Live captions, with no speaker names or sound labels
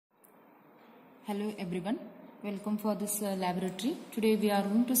Hello everyone, welcome for this laboratory. Today we are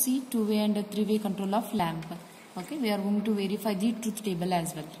going to see two-way and three-way control of lamp. Okay, we are going to verify the truth table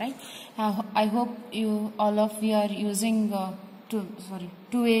as well, right? I hope you all of you are using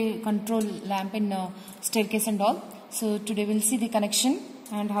two-way control lamp in staircase and all. So today we'll see the connection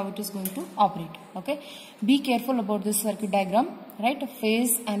and how it is going to operate. Okay, be careful about this circuit diagram, right? A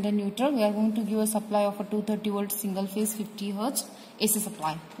phase and a neutral. We are going to give a supply of a 230 volt single phase 50 Hz AC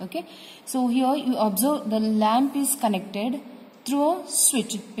supply. Okay, so here you observe the lamp is connected through a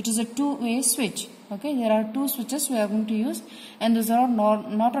switch. It is a two-way switch. Okay, there are two switches we are going to use, and those are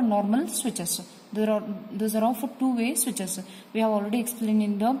not a normal switches. Those are all for two-way switches. We have already explained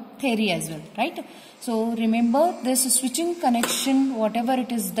in the theory as well, right? So remember, this switching connection, whatever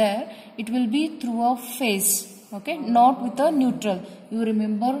it is there, it will be through a phase. Okay, not with a neutral. You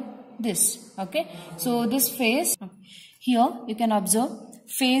remember this. Okay, so this phase. Here you can observe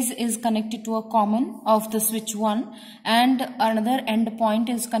phase is connected to a common of the switch 1 and another end point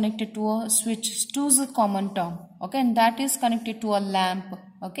is connected to a switch 2's common term. Okay, and that is connected to a lamp.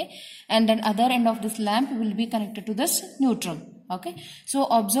 Okay, and then other end of this lamp will be connected to this neutral. Okay, so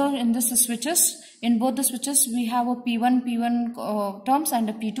observe in this switches, in both the switches we have a P1 terms and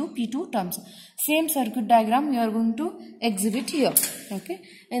a P2 terms. Same circuit diagram we are going to exhibit here. Okay,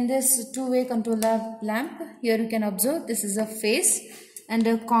 in this two-way control lamp, here you can observe this is a phase and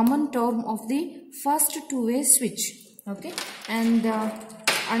a common term of the first two-way switch. Okay, and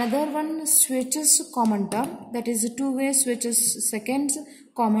another one switches common term, that is a two-way switches second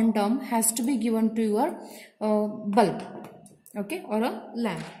common term has to be given to your bulb. Okay, or a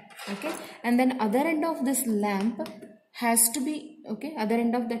lamp. Okay, and then other end of this lamp has to be, okay, other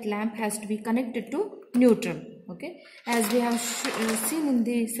end of that lamp has to be connected to neutral. Okay, as we have seen in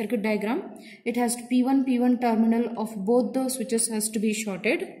the circuit diagram, it has to P1 terminal of both the switches has to be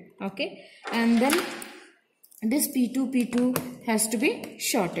shorted. Okay, and then this P2 has to be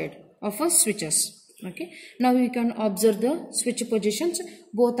shorted of a switches. Okay, now you can observe the switch positions,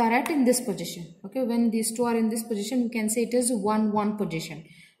 both are at in this position. Okay, when these two are in this position, you can say it is 1-1 position.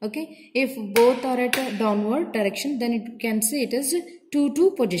 Okay, if both are at a downward direction, then it can say it is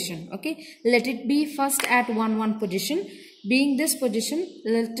 2-2 position. Okay, let it be first at 1-1 position. Being this position,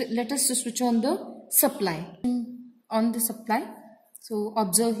 let us switch on the supply. On the supply, so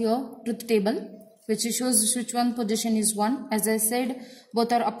observe here truth table, which shows switch 1 position is 1. As I said,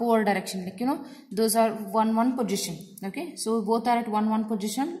 both are upward direction, like those are 1-1 position. Okay, so both are at 1-1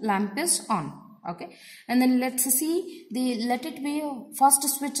 position, lamp is on. Okay, and then let's see the, let it be first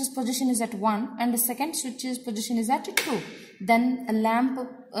switch's position is at 1 and the second switch's position is at 2. Then a lamp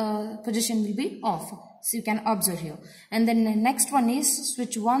position will be off. So you can observe here. And then the next one is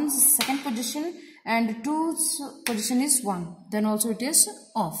switch 1's second position and 2's position is 1. Then also it is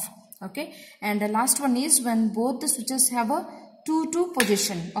off. Okay, and the last one is when both the switches have a 2-2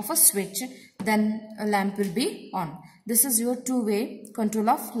 position of a switch, then a lamp will be on. This is your two-way control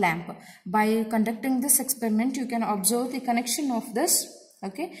of lamp. By conducting this experiment, you can observe the connection of this,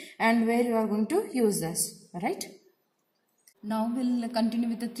 okay, and where you are going to use this. Alright. Now we'll continue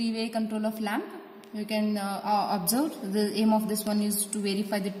with the three-way control of lamp. You can observe the aim of this one is to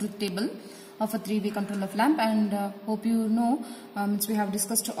verify the truth table of a three-way control of lamp, and hope you know, we have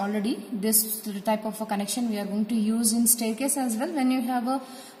discussed already, this type of a connection we are going to use in staircase as well when you have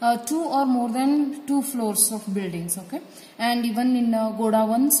a 2 or more than 2 floors of buildings. Okay, and even in Goda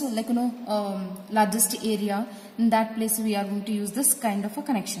ones, like largest area, in that place we are going to use this kind of a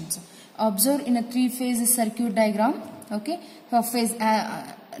connections. Observe in a three-phase circuit diagram. Okay, for phase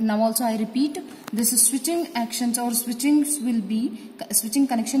now also I repeat, this is switching actions or switching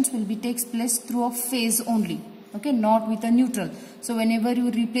connections will be takes place through a phase only. Okay, not with a neutral. So whenever you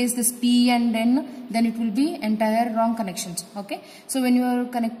replace this P and N, then it will be entire wrong connections. Okay, so when you are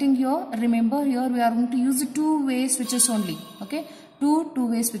connecting here, remember here we are going to use two-way switches only. Okay,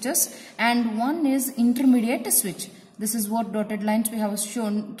 two-way switches, and one is intermediate switch. This is what dotted lines we have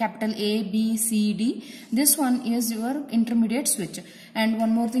shown, capital A, B, C, D. This one is your intermediate switch. And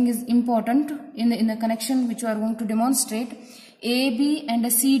one more thing is important in the connection which you are going to demonstrate. A, B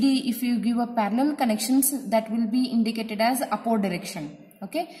and C, D, if you give a parallel connections, that will be indicated as upward direction.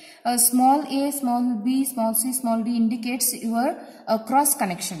 Okay, small a, small b, small c, small d indicates your cross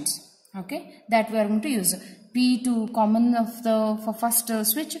connections. Okay, that we are going to use. P2 common of the for first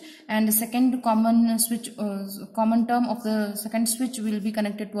switch, and the second common switch common term of the second switch will be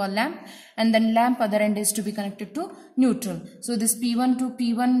connected to a lamp, and then lamp other end is to be connected to neutral. So this P1 to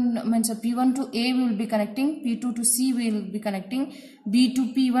P1 means P1 to A we will be connecting, P2 to C we will be connecting, B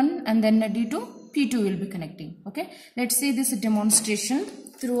to P1, and then D to P2 will be connecting. Okay, let's see this demonstration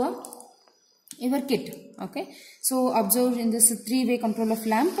through a your kit. Okay, so observe in this three-way control of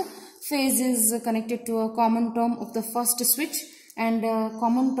lamp, phase is connected to a common term of the first switch, and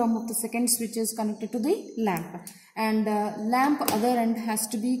common term of the second switch is connected to the lamp, and lamp other end has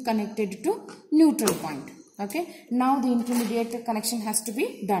to be connected to neutral point. Okay, now the intermediate connection has to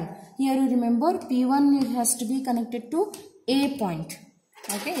be done. Here you remember P1 has to be connected to A point.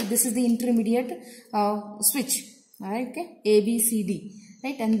 Okay, this is the intermediate switch. Alright, okay, A, B, C, D.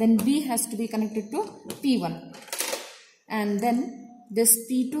 Right, and then B has to be connected to P1, and then this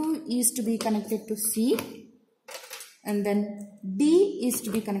P2 is to be connected to C, and then D is to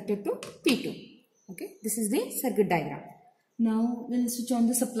be connected to P2. Okay, this is the circuit diagram. Now we'll switch on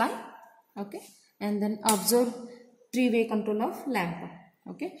the supply. Okay, and then observe three-way control of lamp.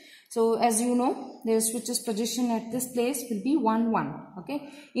 Okay, so as you know, the switch's position at this place will be 1 1.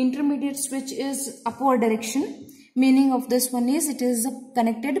 Okay, intermediate switch is upward direction. Meaning of this one is it is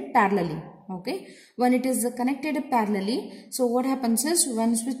connected parallelly. Okay, when it is connected parallelly, so what happens is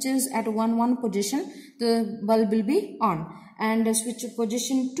when switch is at 1 1 position, the bulb will be on, and switch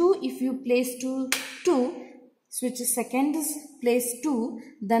position 2, if you place to 2, switch second is place 2,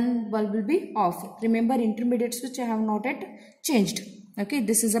 then bulb will be off. Remember, intermediate switch I have not yet changed. Okay,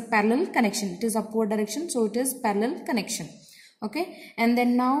 this is a parallel connection. It is upward direction, so it is parallel connection. Okay, and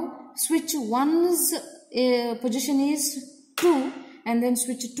then now switch 1's position is 2, and then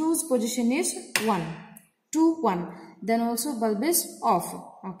switch 2's position is 1, 2 1, then also bulb is off.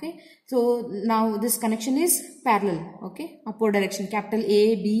 Okay, so now this connection is parallel. Okay, upward direction, capital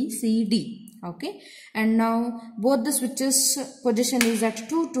A, B, C, D. Okay, and now both the switches position is at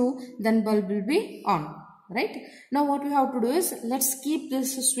 2 2, then bulb will be on. Right, now what we have to do is, let's keep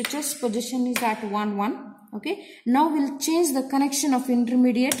this switches position is at 1 1. Okay, now we'll change the connection of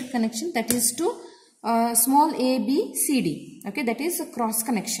intermediate connection, that is to small a, b, c, d. Okay, that is a cross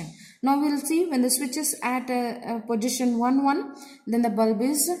connection. Now we'll see when the switch is at position 1 1, then the bulb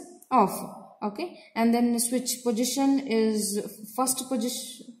is off. Okay, and then the switch position is first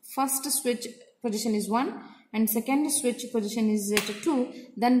switch position is 1, and second switch position is at 2,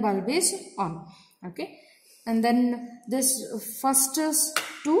 then bulb is on. Okay, and then this first is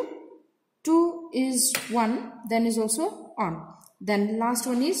 2 is 1, then is also on. Then last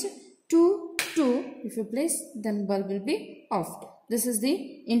one is 2 2, if you place, then bulb will be off. This is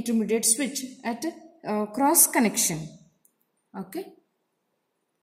the intermediate switch at cross connection. Okay.